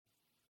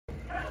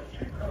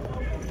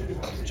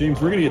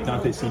James, we're going to get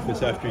Dante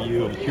Cephas after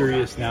you. I'm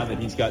curious now that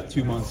he's got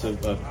 3 months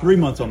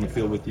on the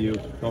field with you,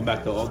 going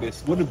back to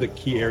August. What are the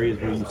key areas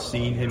where you've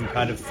seen him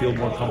kind of feel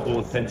more comfortable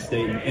with Penn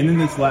State? And in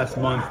this last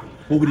month,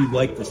 what would you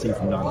like to see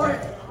from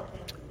Dante?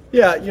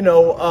 Yeah,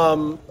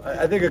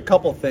 I think a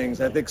couple things.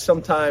 I think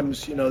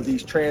sometimes,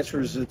 these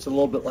transfers, it's a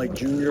little bit like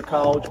junior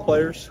college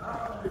players,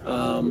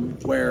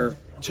 where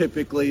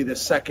typically the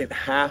second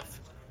half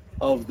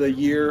of the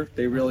year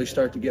they really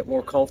start to get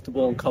more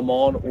comfortable and come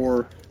on,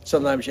 or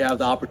sometimes you have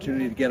the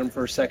opportunity to get them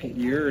for a second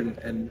year,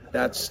 and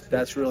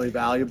that's really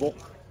valuable.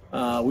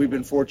 We've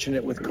been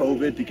fortunate with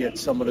COVID to get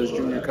some of those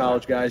junior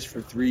college guys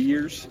for 3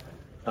 years.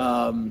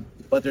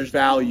 But there's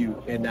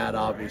value in that,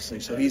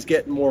 obviously. So he's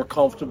getting more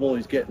comfortable.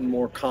 He's getting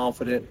more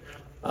confident.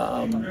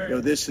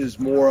 This is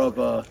more of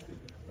a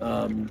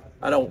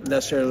I don't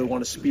necessarily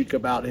want to speak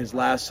about his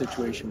last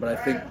situation, but I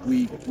think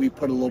we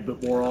put a little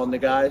bit more on the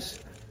guys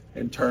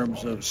in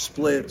terms of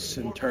splits,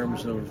 in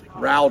terms of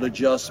route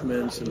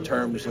adjustments, in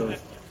terms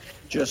of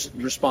just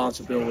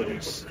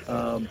responsibilities.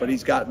 But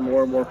he's gotten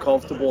more and more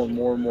comfortable and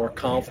more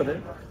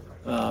confident.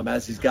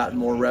 As he's gotten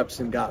more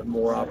reps and gotten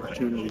more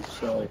opportunities.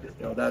 So,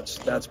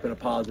 that's been a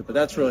positive. But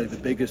that's really the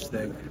biggest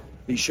thing.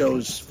 He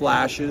shows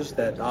flashes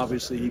that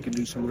obviously he can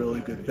do some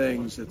really good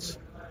things. It's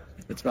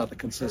about the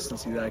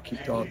consistency that I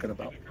keep talking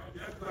about.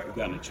 We've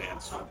gotten a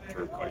chance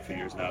for quite a few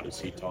years now to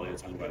see Talia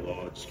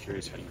Tagovailoa. Just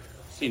curious how you've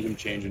seen him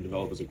change and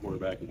develop as a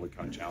quarterback and what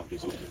kind of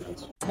challenges he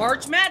presents.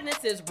 March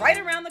Madness is right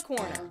around the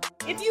corner.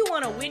 If you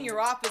want to win your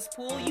office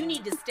pool, you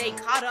need to stay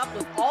caught up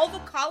with all the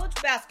college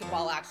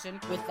basketball action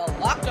with the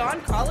Locked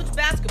On College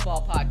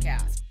Basketball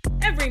Podcast.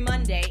 Every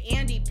Monday,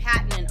 Andy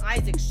Patton and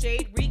Isaac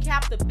Shade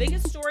recap the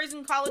biggest stories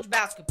in college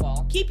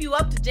basketball, keep you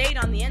up to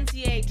date on the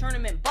NCAA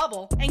tournament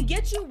bubble, and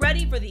get you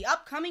ready for the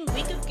upcoming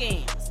week of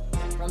games.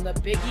 From the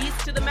Big East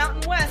to the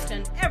Mountain West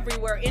and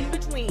everywhere in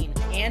between,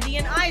 Andy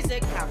and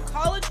Isaac have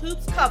college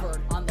hoops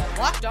covered on the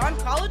Locked On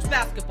College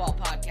Basketball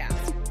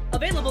Podcast.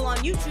 Available on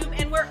YouTube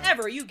and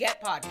wherever you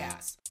get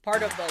podcasts.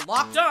 Part of the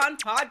Locked On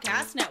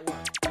Podcast Network.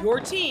 Your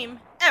team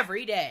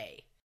every day.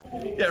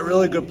 Yeah,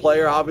 really good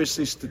player.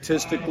 Obviously,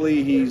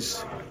 statistically,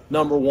 he's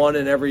number one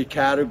in every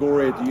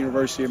category at the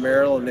University of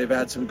Maryland. They've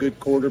had some good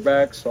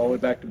quarterbacks all the way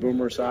back to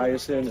Boomer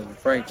Esiason and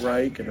Frank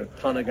Reich and a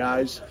ton of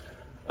guys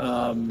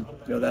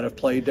that have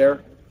played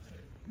there.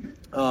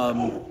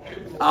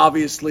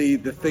 Obviously,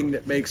 the thing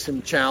that makes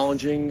him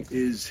challenging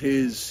is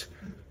his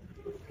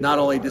not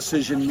only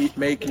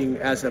decision-making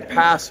as a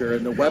passer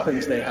and the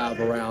weapons they have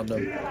around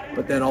him,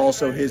 but then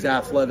also his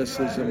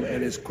athleticism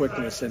and his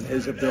quickness and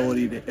his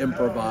ability to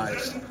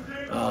improvise.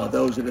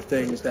 Those are the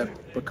things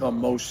that become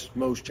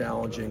most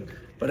challenging.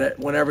 But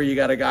whenever you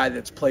got a guy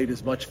that's played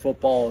as much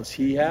football as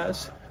he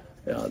has,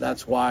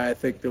 that's why I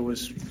think there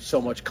was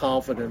so much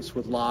confidence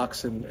with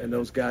Locks and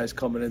those guys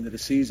coming into the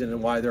season,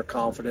 and why they're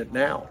confident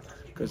now,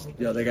 because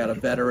they got a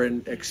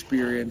veteran,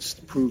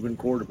 experienced, proven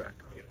quarterback.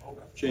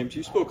 James,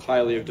 you spoke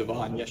highly of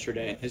Devon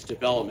yesterday and his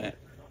development.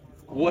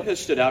 What has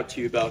stood out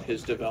to you about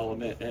his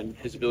development and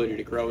his ability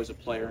to grow as a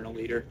player and a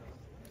leader?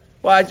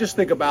 Well, I just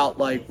think about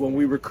when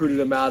we recruited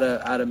him out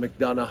of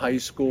McDonough High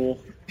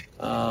School,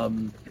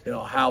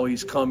 how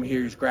he's come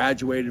here. He's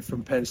graduated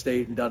from Penn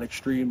State and done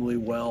extremely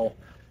well.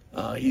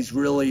 He's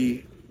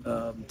really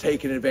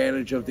taken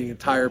advantage of the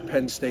entire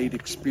Penn State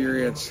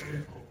experience.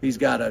 He's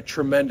got a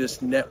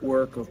tremendous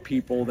network of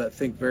people that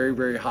think very,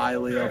 very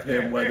highly of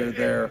him, whether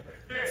they're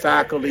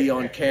faculty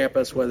on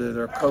campus, whether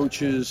they're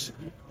coaches,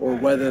 or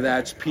whether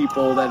that's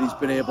people that he's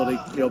been able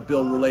to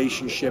build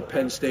relationship,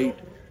 Penn State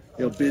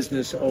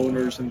business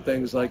owners and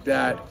things like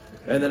that.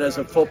 And then as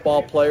a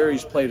football player,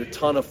 he's played a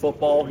ton of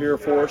football here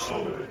for us.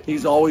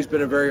 He's always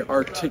been a very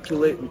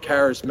articulate and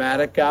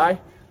charismatic guy.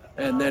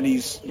 And then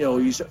he's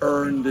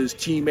earned his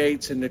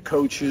teammates and the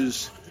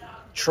coaches'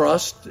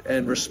 trust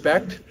and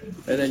respect.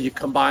 And then you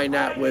combine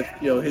that with,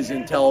 his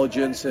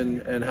intelligence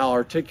and how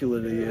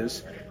articulate he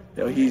is.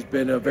 He's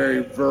been a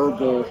very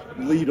verbal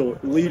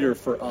leader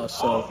for us.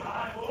 So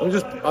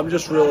I'm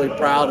just really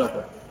proud of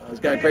him. He's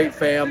got a great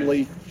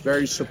family,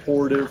 very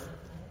supportive.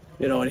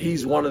 And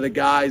he's one of the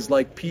guys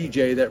like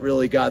PJ that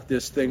really got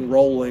this thing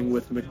rolling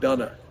with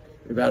McDonough.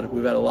 We've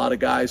had a lot of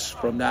guys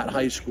from that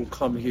high school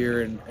come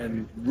here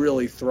and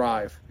really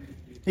thrive.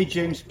 Hey,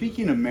 James,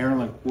 speaking of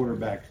Maryland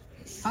quarterbacks,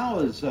 how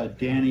has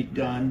Danny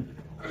done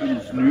in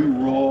his new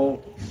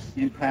role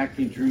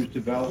impacting Drew's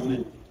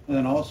development, and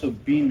then also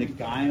being the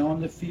guy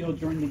on the field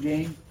during the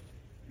game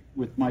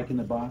with Mike in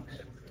the box?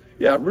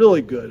 Yeah,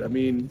 really good. I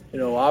mean,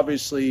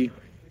 obviously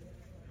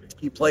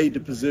he played the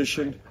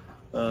position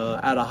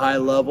at a high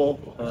level.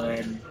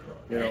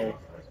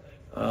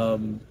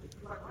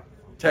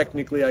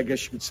 Technically, I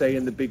guess you could say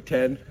in the Big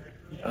Ten.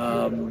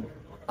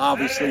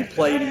 Obviously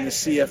played in the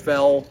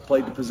CFL,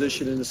 played the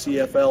position in the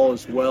CFL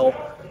as well.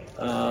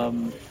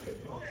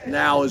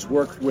 Now has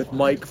worked with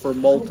Mike for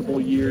multiple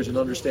years and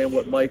understand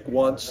what Mike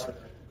wants.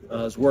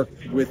 Has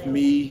worked with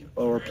me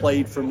or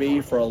played for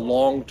me for a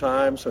long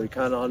time, so he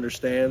kind of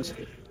understands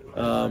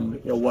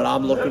what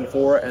I'm looking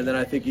for. And then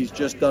I think he's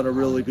just done a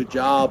really good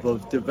job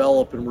of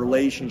developing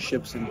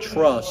relationships and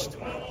trust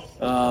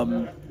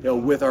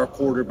with our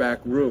quarterback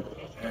room.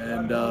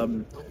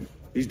 And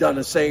he's done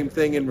the same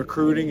thing in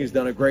recruiting. He's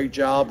done a great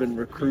job in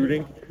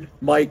recruiting.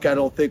 Mike, I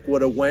don't think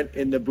would have went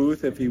in the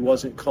booth if he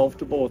wasn't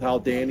comfortable with how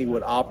Danny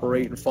would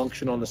operate and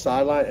function on the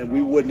sideline, and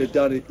we wouldn't have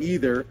done it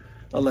either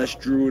unless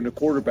Drew and the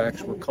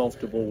quarterbacks were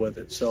comfortable with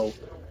it. So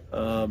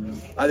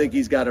I think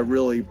he's got a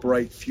really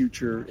bright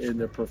future in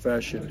the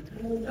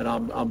profession, and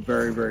I'm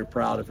very, very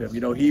proud of him.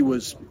 He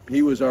was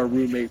our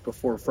roommate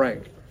before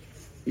Frank.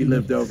 He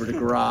lived over the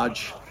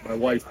garage. My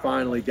wife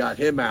finally got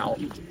him out,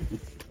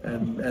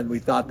 and we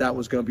thought that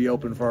was going to be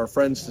open for our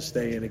friends to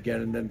stay in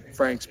again. And then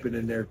Frank's been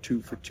in there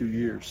for 2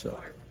 years. So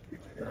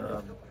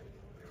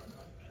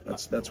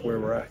that's where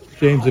we're at.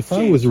 James, if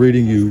I was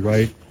reading you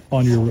right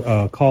on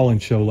your call-in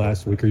show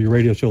last week or your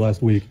radio show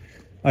last week,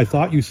 I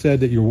thought you said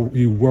that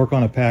you work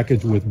on a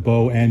package with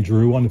Bo and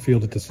Drew on the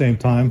field at the same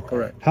time.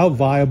 Correct. How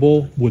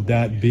viable would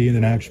that be in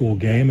an actual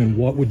game, and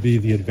what would be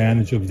the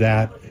advantage of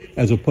that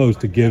as opposed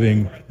to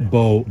giving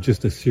Bo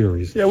just a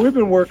series? Yeah, we've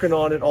been working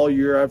on it all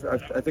year.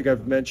 I think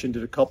I've mentioned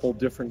it a couple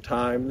different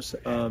times.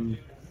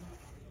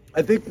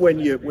 I think when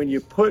you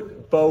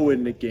put Bo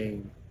in the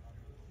game,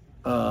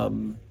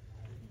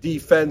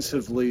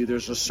 defensively,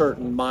 there's a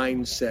certain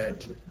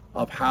mindset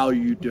of how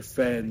you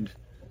defend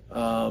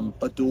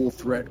a dual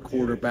threat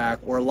quarterback,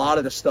 where a lot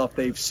of the stuff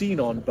they've seen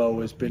on Bo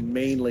has been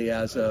mainly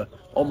as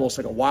almost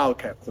like a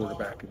wildcat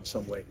quarterback in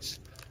some ways.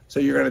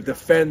 So you're going to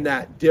defend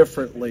that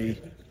differently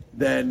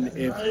than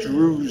if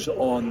Drew's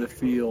on the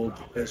field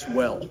as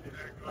well.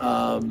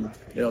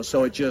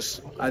 So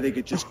I think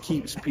it just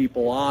keeps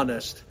people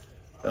honest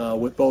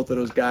with both of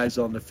those guys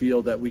on the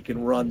field, that we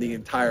can run the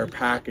entire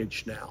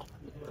package now.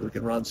 We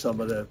can run some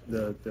of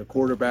the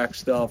quarterback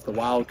stuff, the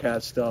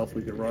wildcat stuff.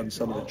 We can run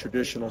some of the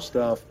traditional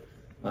stuff.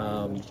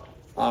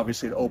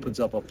 Obviously, it opens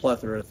up a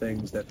plethora of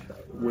things that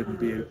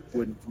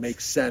wouldn't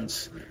make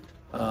sense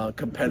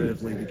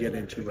competitively to get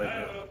into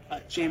right now.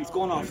 James,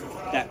 going off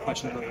that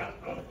question earlier.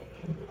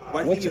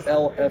 What's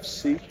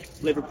LFC?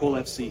 Liverpool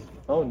FC.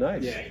 Oh,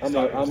 nice. Yeah,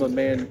 I'm a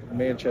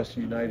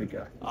Manchester United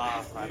guy.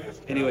 Right.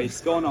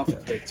 Anyways, going off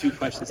the 2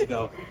 questions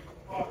ago,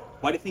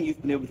 why do you think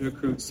you've been able to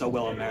recruit so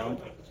well in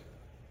Maryland?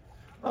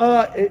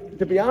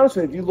 To be honest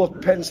with you, if you look,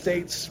 Penn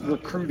State's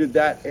recruited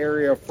that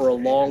area for a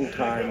long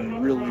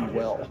time really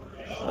well.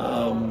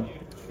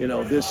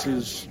 This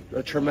is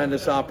a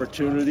tremendous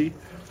opportunity,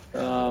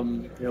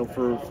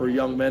 for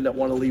young men that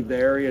want to leave the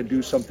area and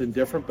do something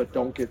different, but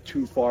don't get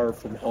too far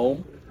from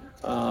home.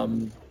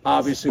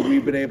 Obviously,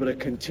 we've been able to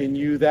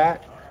continue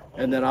that.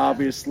 And then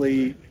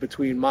obviously,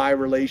 between my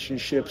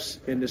relationships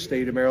in the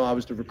state of Maryland, I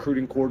was the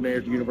recruiting coordinator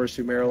at the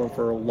University of Maryland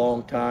for a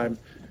long time.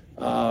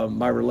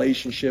 My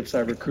relationships, I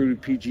recruited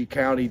PG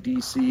County,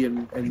 DC,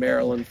 and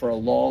Maryland for a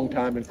long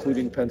time,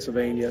 including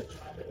Pennsylvania.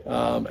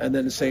 And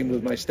then the same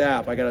with my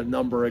staff. I got a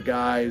number of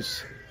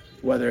guys,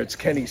 whether it's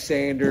Kenny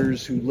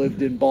Sanders, who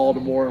lived in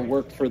Baltimore and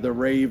worked for the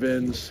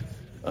Ravens.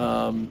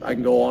 I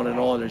can go on and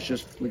on. It's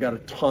just, we got a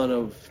ton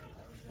of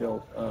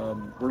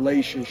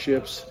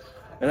relationships.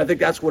 And I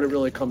think that's what it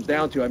really comes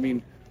down to. I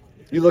mean,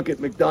 you look at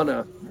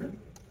McDonough.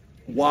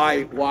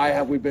 Why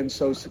have we been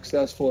so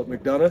successful at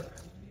McDonough?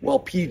 Well,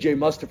 P.J.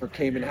 Mustipher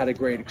came and had a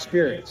great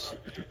experience.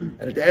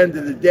 And at the end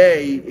of the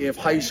day, if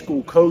high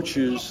school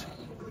coaches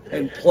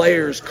and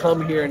players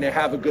come here and they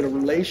have a good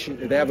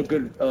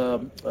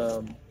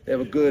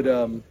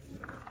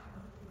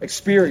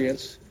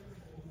experience,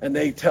 and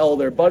they tell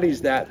their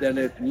buddies that, then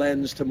it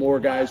lends to more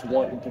guys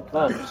wanting to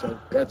come. So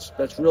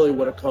that's really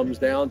what it comes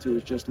down to,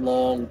 is just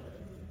long,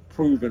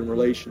 proven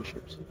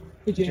relationships.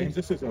 Hey, James,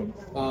 this is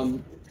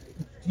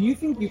do you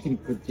think you can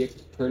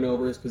predict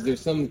turnovers? Because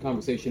there's some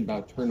conversation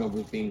about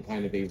turnovers being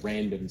kind of a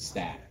random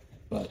stat,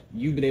 but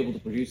you've been able to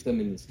produce them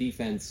in this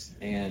defense,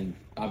 and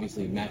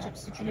obviously matchup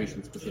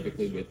situations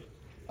specifically with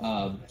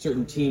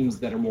certain teams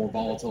that are more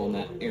volatile in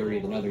that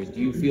area than others.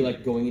 Do you feel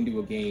like going into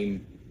a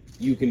game,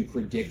 you can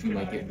predict you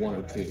might get 1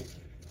 or 2?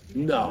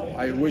 No,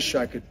 I wish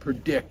I could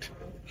predict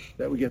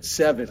that we get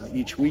 7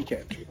 each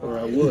weekend, or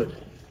I would.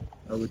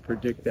 I would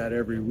predict that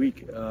every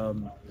week.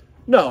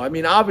 No, I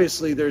mean,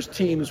 obviously there's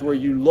teams where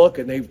you look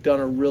and they've done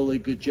a really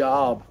good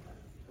job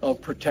of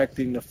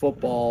protecting the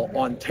football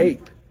on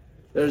tape.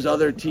 There's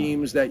other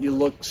teams that you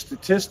look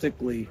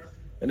statistically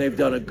and they've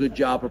done a good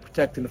job of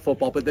protecting the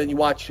football, but then you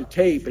watch the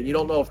tape and you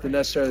don't know if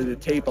necessarily the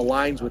tape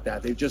aligns with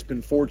that. They've just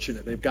been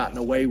fortunate. They've gotten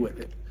away with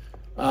it.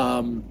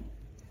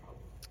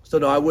 So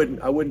no, I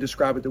wouldn't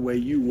describe it the way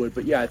you would,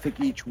 but yeah, I think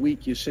each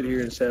week you sit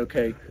here and say,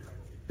 okay,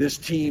 this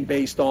team,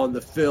 based on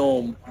the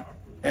film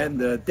and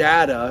the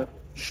data,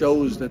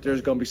 shows that there's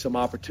going to be some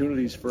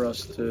opportunities for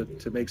us to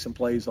make some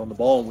plays on the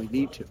ball, and we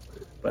need to.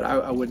 But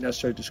I wouldn't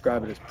necessarily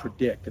describe it as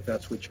predict, if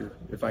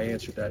I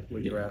answered that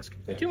what you're asking.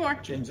 2 more.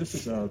 James, this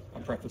is I'm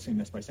prefacing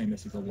this by saying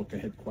this is a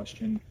look-ahead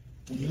question.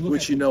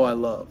 Which I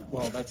love.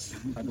 Well,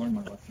 I've learned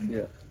my lesson.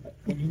 Yeah.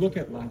 When you look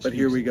at last But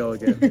here we go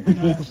again.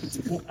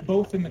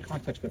 Both in the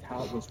context of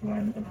how it was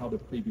won and how the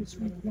previous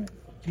week went,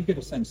 do you get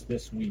a sense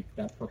this week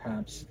that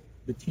perhaps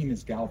the team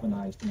is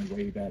galvanized in a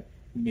way that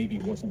maybe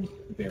wasn't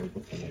there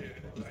before?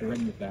 Is there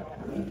any of that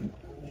happening?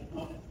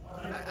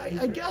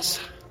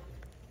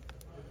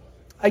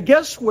 I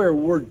guess where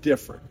we're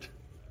different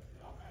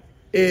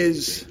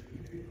is,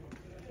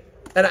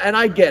 and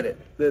I get it,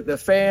 the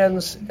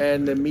fans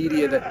and the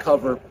media that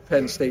cover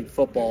Penn State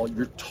football,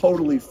 you're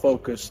totally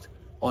focused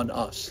on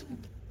us.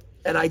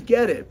 And I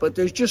get it, but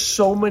there's just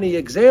so many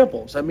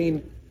examples. I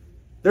mean,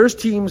 there's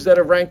teams that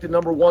are ranked the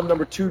number 1,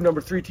 number 2,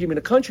 number 3 team in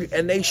the country,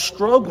 and they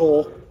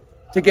struggle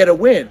to get a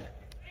win.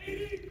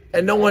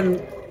 And no one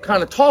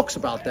kind of talks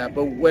about that.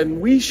 But when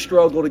we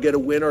struggle to get a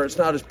win or it's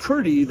not as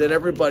pretty, then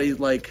everybody's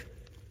like,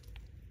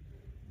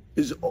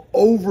 is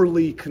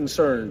overly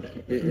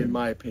concerned, in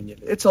my opinion.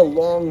 It's a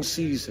long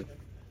season.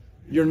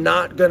 You're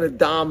not going to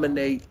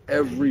dominate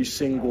every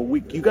single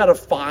week. You got to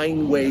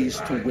find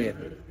ways to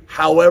win,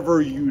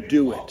 however you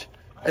do it.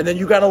 And then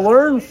you got to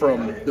learn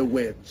from the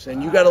wins,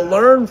 and you got to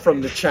learn from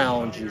the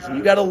challenges, and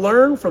you got to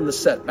learn from the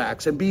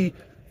setbacks, and be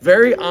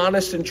very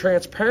honest and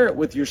transparent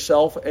with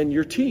yourself and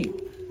your team.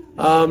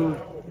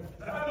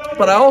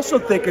 But I also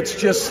think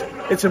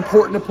it's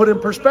important to put in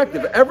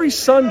perspective. Every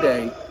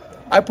Sunday,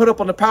 I put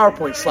up on the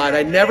PowerPoint slide,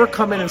 I never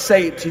come in and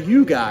say it to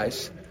you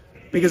guys,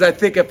 because I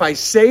think if I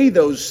say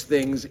those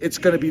things, it's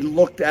going to be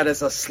looked at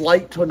as a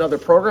slight to another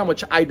program,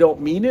 which I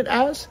don't mean it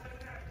as.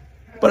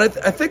 But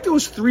I think there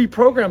was 3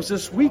 programs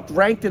this week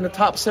ranked in the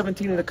top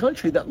 17 in the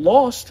country that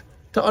lost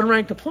to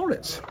unranked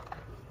opponents.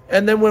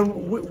 And then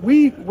when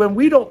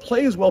we don't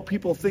play as well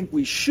people think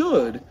we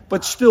should,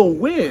 but still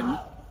win,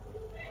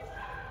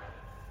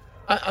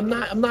 I'm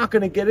not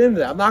going to get into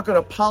that. I'm not going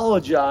to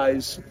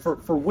apologize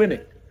for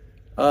winning.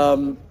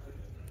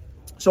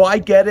 So I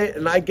get it,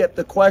 and I get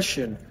the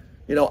question.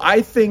 You know,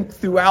 I think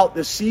throughout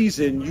the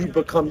season you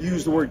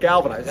use the word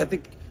galvanized. I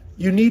think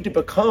you need to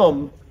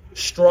become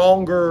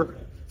stronger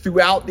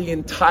throughout the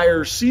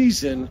entire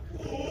season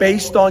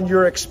based on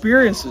your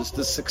experiences,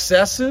 the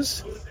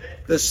successes,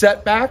 the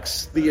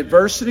setbacks, the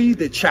adversity,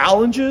 the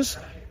challenges,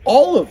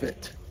 all of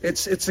it.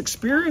 It's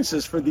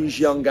experiences for these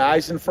young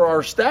guys and for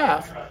our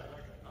staff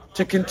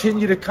to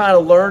continue to kind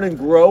of learn and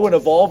grow and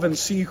evolve and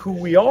see who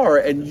we are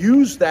and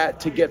use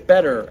that to get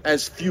better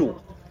as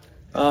fuel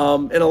in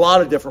a lot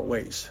of different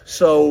ways.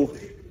 So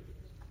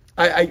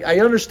I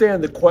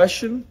understand the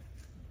question,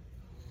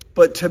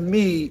 but to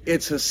me,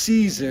 it's a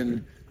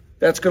season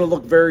that's going to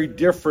look very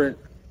different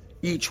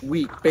each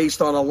week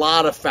based on a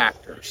lot of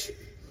factors.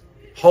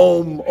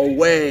 Home,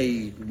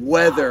 away,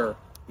 weather,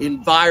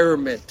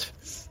 environment,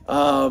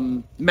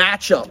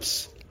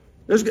 matchups.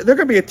 There's going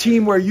to be a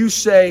team where you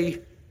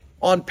say,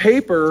 on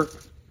paper,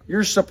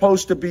 you're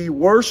supposed to be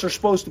worse or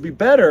supposed to be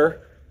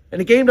better, and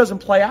the game doesn't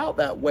play out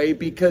that way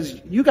because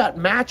you got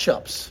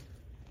matchups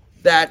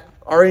that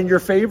are in your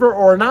favor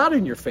or not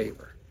in your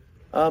favor.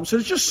 So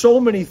there's just so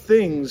many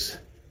things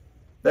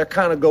that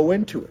kind of go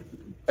into it.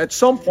 At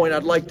some point,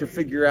 I'd like to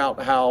figure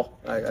out how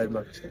I'm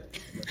not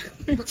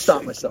going to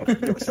stop myself.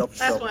 Give myself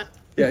Last one.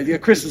 Yeah,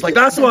 Chris is like,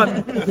 that's one.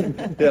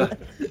 Yeah.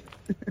 Can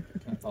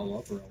I follow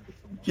up?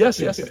 Yes,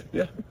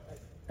 yeah.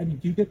 I mean,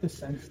 do you get the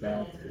sense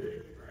that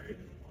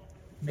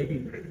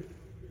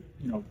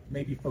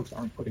maybe folks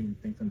aren't putting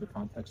things into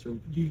context? Or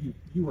you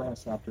were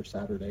asked after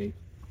Saturday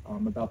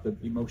about the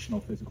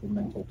emotional, physical,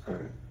 mental toll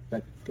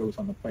that goes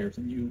on the players,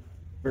 and you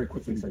very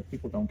quickly said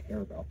people don't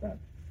care about that.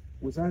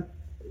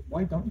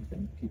 Why don't you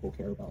think people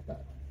care about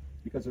that?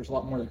 Because there's a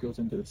lot more that goes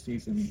into the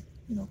season,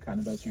 kind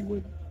of as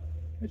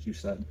you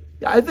said.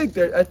 Yeah, I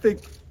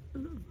think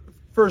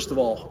first of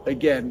all,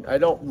 again, I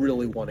don't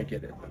really want to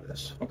get into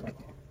this. Okay.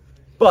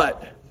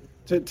 But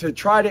to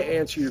try to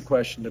answer your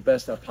question the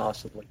best I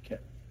possibly can,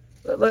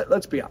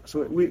 let's be honest.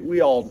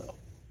 We all know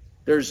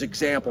there's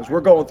examples.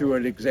 We're going through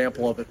an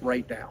example of it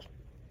right now.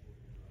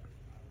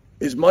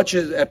 As much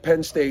as at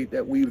Penn State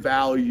that we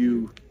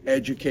value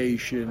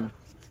education,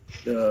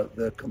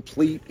 the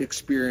complete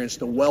experience,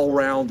 the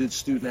well-rounded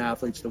student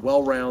athletes, the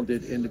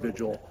well-rounded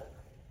individual,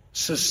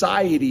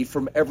 society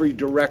from every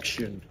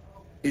direction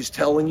is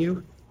telling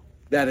you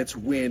that it's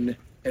win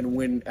and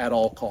win at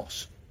all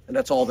costs. And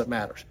that's all that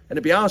matters. And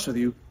to be honest with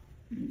you,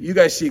 you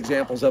guys see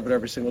examples of it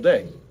every single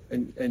day.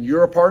 And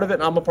you're a part of it,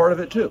 and I'm a part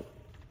of it too.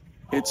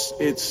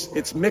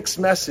 It's mixed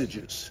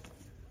messages.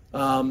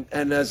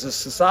 And as a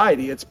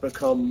society, it's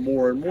become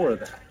more and more of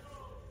that.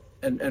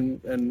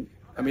 And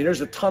I mean,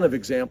 there's a ton of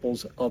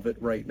examples of it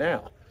right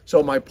now.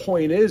 So my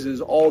point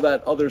is all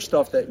that other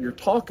stuff that you're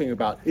talking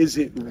about, is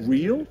it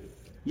real?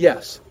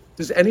 Yes.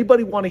 Does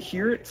anybody want to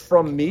hear it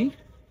from me?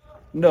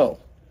 No.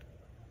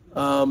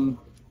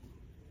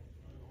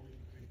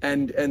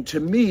 And to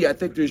me, I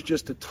think there's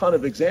just a ton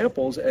of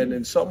examples, and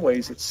in some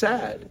ways it's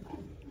sad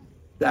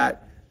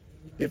that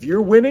if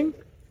you're winning,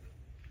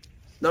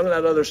 none of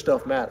that other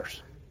stuff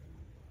matters.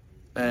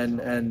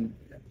 And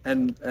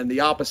the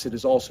opposite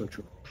is also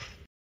true.